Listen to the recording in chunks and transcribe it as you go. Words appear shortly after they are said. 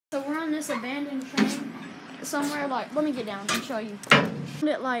found this abandoned train somewhere. Like, let me get down and show you.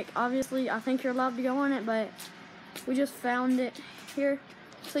 It, like, obviously, I think you're allowed to go on it, but we just found it here.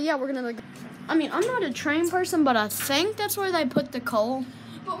 So yeah, we're gonna. I mean, I'm not a train person, but I think that's where they put the coal.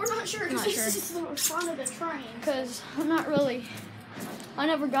 But we're not sure because this is the front of the train. Because I'm not really. I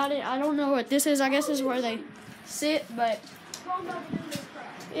never got it. I don't know what this is. I guess this is where they sit, but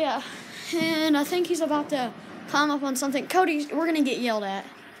yeah. And I think he's about to climb up on something. Cody, we're gonna get yelled at.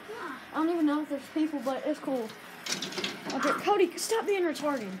 I don't even know if there's people, but it's cool. Okay, Cody, stop being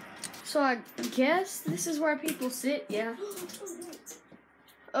retarded. So I guess this is where people sit. Yeah.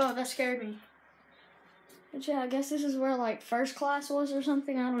 Oh, that scared me. But yeah, I guess this is where like first class was or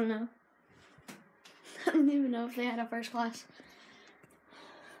something. I don't know. I don't even know if they had a first class.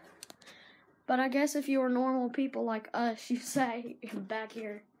 But I guess if you were normal people like us, you say back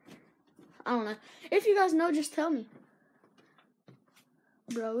here. I don't know. If you guys know, just tell me.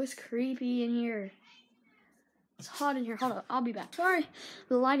 Bro, it's creepy in here. It's hot in here. Hold up, I'll be back. Sorry,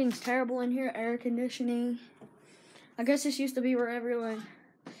 the lighting's terrible in here. Air conditioning. I guess this used to be where everyone...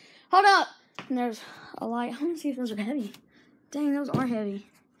 Hold up! And there's a light. I want to see if those are heavy. Dang, those are heavy.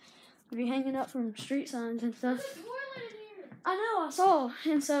 If you're hanging up from street signs and stuff. There's a toilet in here. I know, I saw.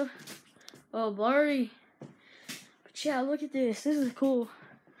 And so... Oh, blurry. But yeah, look at this. This is cool.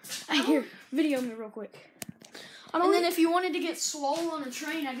 Hey, here, video me real quick. And then if you wanted to get swole on a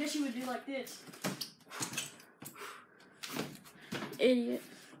train, I guess you would do like this. Idiot.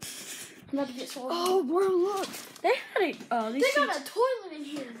 I'm about to get swole. Oh, bro, look. They had a... Oh, these They seats. got a toilet in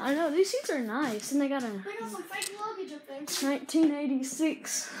here. I know, these seats are nice. And they got a... They got some fake luggage up there.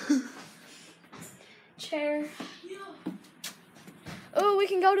 1986 chair. Yeah. Oh, we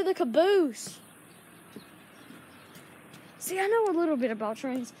can go to the caboose. See, I know a little bit about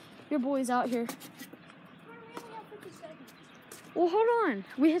trains. Your boy's out here. Well, hold on.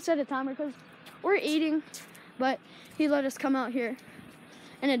 We had set a timer because we're eating, but he let us come out here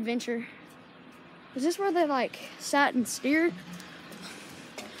and adventure. Is this where they like sat and steered?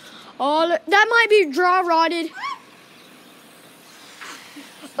 Oh, look, that might be dry rotted.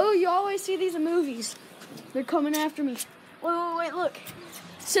 Oh, you always see these in movies. They're coming after me. Wait, look.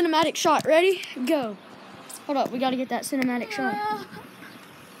 Cinematic shot. Ready? Go. Hold up. We got to get that cinematic shot.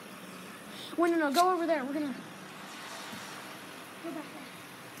 Wait, no. Go over there. We're going to... Go back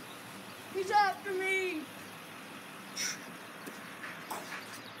there. He's after me.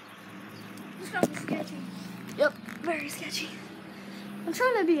 This stuff is sketchy. Yep. Very sketchy. I'm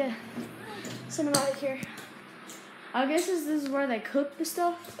trying to be a cinematic here. I guess this is where they cook the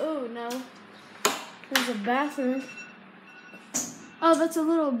stuff. Oh, no. There's a bathroom. Oh, that's a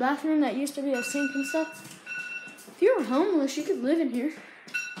little bathroom that used to be a sink and stuff. If you were homeless, you could live in here.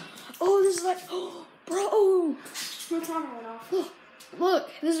 Oh, this is like, oh, bro. My timer went off. Look,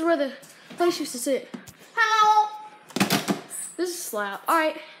 this is where the place used to sit. Hello. This is slap. All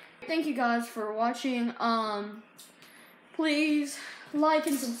right. Thank you guys for watching. Please like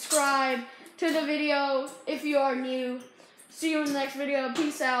and subscribe to the video if you are new. See you in the next video.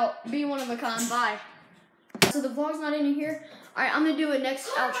 Peace out. Be one of a kind. Bye. So the vlog's not in here. All right, I'm gonna do a next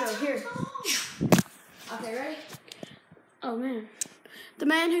outro here. Okay, ready? Oh man, the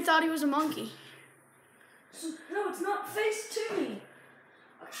man who thought he was a monkey. No, it's not. Face to me.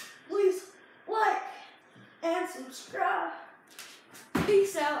 Please like and subscribe.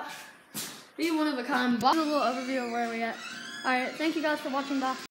 Peace out. Be one of a kind. Bye. A little overview of where we at. All right, thank you guys for watching. Bye.